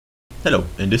Hello,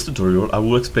 in this tutorial I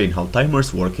will explain how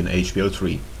timers work in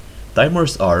HPL3.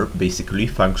 Timers are basically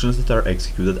functions that are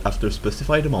executed after a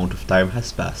specified amount of time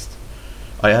has passed.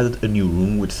 I added a new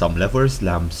room with some levers,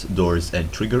 lamps, doors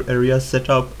and trigger areas set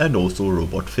up, and also a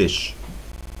robot fish.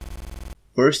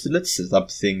 First, let's set up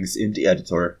things in the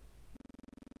editor.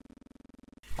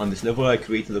 On this level I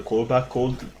created a callback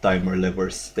called timer lever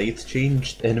state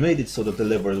changed and made it so that the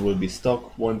lever will be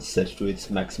stuck once set to its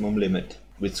maximum limit.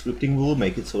 With scripting we will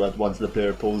make it so that once the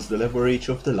player pulls the lever, each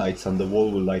of the lights on the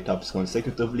wall will light up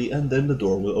consecutively and then the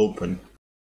door will open.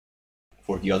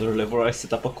 For the other lever I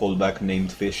set up a callback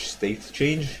named fish state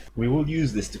change. We will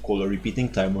use this to call a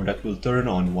repeating timer that will turn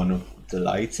on one of the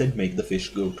lights and make the fish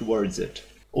go towards it.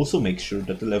 Also make sure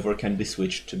that the lever can be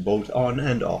switched both on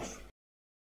and off.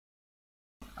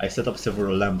 I set up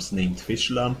several lamps named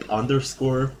fish lamp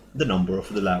underscore the number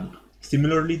of the lamp.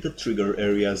 Similarly, the trigger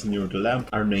areas near the lamp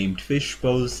are named fish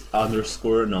pose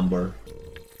underscore number.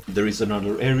 There is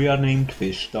another area named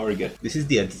fish target. This is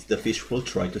the entity the fish will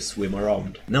try to swim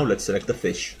around. Now let's select the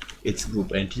fish. Its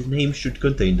group entity name should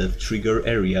contain the trigger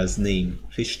area's name,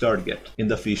 fish target. In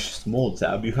the fish small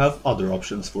tab you have other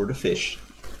options for the fish.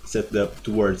 Set the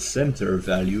towards center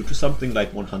value to something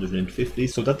like 150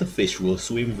 so that the fish will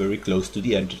swim very close to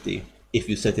the entity. If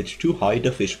you set it too high,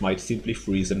 the fish might simply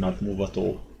freeze and not move at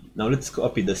all. Now let's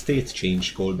copy the state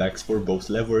change callbacks for both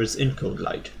levers in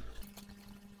CodeLight.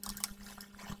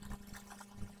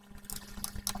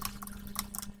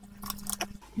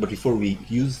 But before we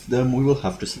use them, we will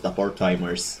have to set up our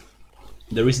timers.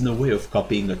 There is no way of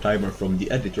copying a timer from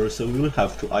the editor, so we will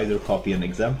have to either copy an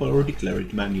example or declare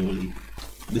it manually.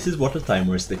 This is what a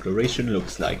timer's declaration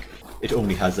looks like. It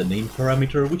only has a name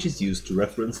parameter which is used to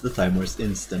reference the timer's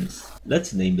instance.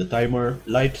 Let's name the timer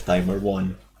Light Timer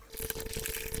 1.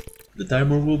 The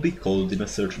timer will be called in a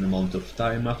certain amount of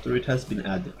time after it has been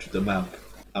added to the map.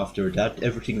 After that,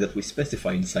 everything that we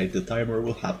specify inside the timer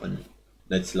will happen.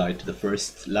 Let's light the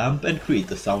first lamp and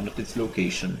create a sound at its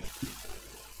location.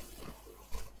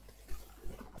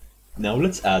 Now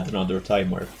let's add another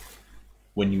timer.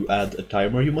 When you add a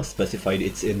timer, you must specify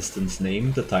its instance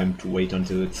name, the time to wait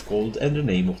until it's called, and the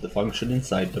name of the function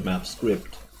inside the map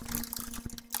script.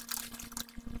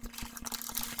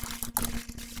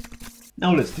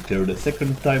 Now let's declare the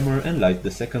second timer and light the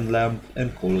second lamp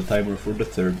and call a timer for the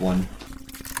third one.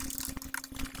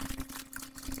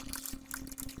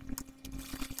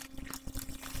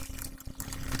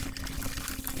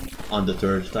 On the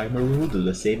third timer we will do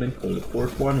the same and call the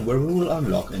fourth one, where we will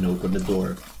unlock and open the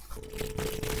door.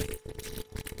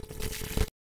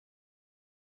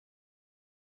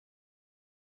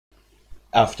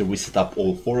 After we set up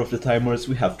all four of the timers,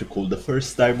 we have to call the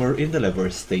first timer in the lever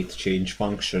state change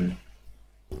function.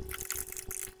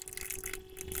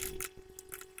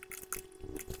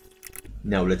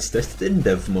 Now let's test it in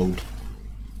dev mode.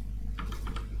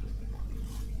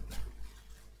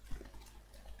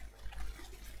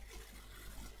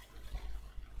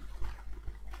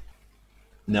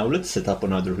 Now let's set up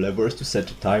another lever to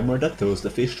set a timer that tells the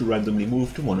fish to randomly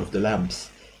move to one of the lamps.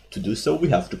 To do so we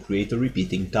have to create a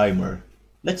repeating timer.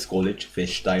 Let's call it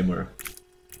fish timer.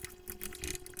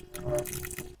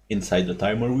 Inside the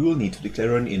timer we will need to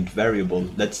declare an int variable,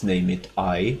 let's name it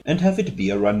I, and have it be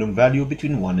a random value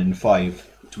between 1 and 5.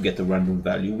 To get a random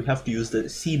value we have to use the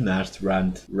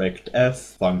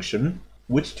cmath_rand_rectf function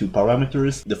with two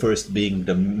parameters, the first being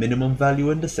the minimum value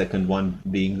and the second one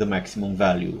being the maximum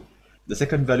value. The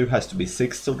second value has to be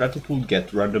 6 so that it will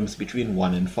get randoms between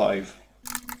 1 and 5.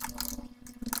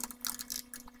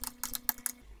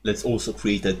 Let's also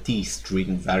create a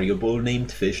t-string variable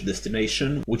named fish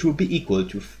destination, which will be equal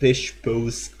to fish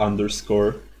pose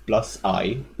underscore plus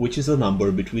I, which is a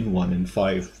number between 1 and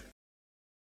 5.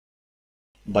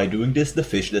 By doing this, the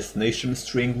fish destination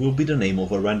string will be the name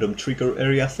of a random trigger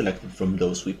area selected from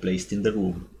those we placed in the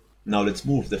room. Now let's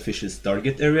move the fish's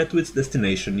target area to its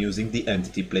destination using the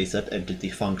entity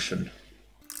placeAtEntity function.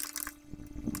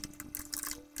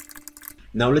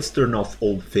 Now let's turn off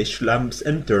all fish lamps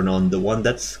and turn on the one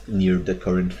that's near the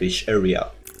current fish area.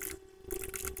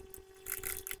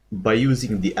 By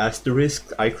using the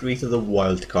asterisk, I created a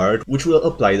wildcard which will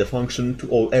apply the function to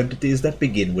all entities that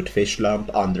begin with fish lamp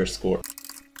underscore.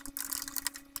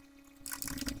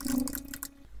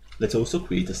 Let's also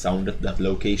create a sound at that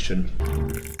location.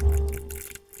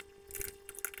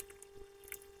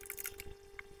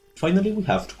 Finally we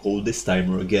have to call this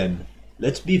timer again.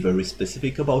 Let's be very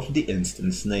specific about the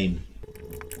instance name.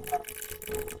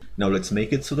 Now let's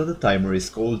make it so that the timer is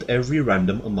called every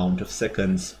random amount of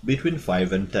seconds, between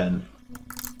 5 and 10.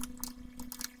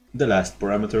 The last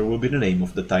parameter will be the name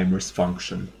of the timer's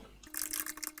function.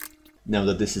 Now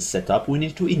that this is set up, we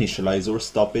need to initialize or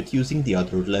stop it using the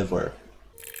other lever.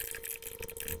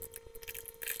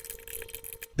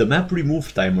 The map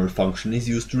remove timer function is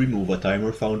used to remove a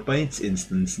timer found by its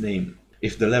instance name.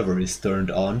 If the lever is turned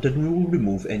on, then we will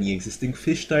remove any existing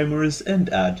fish timers and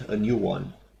add a new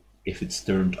one. If it's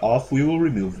turned off, we will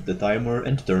remove the timer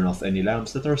and turn off any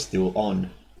lamps that are still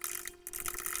on.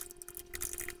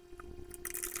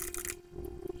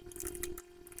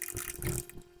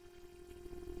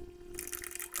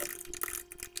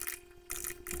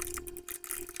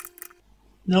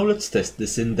 Now let's test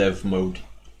this in dev mode.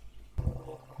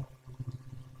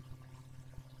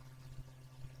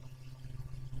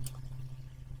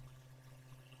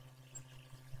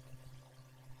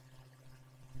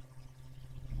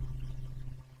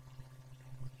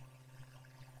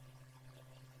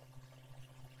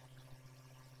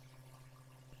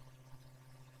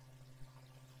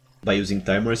 By using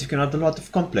timers, you can add a lot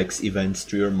of complex events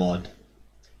to your mod.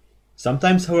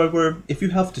 Sometimes, however, if you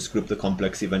have to script a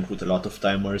complex event with a lot of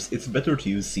timers, it's better to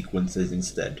use sequences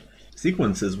instead.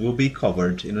 Sequences will be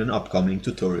covered in an upcoming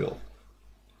tutorial.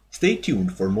 Stay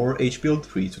tuned for more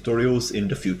HPL3 tutorials in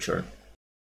the future.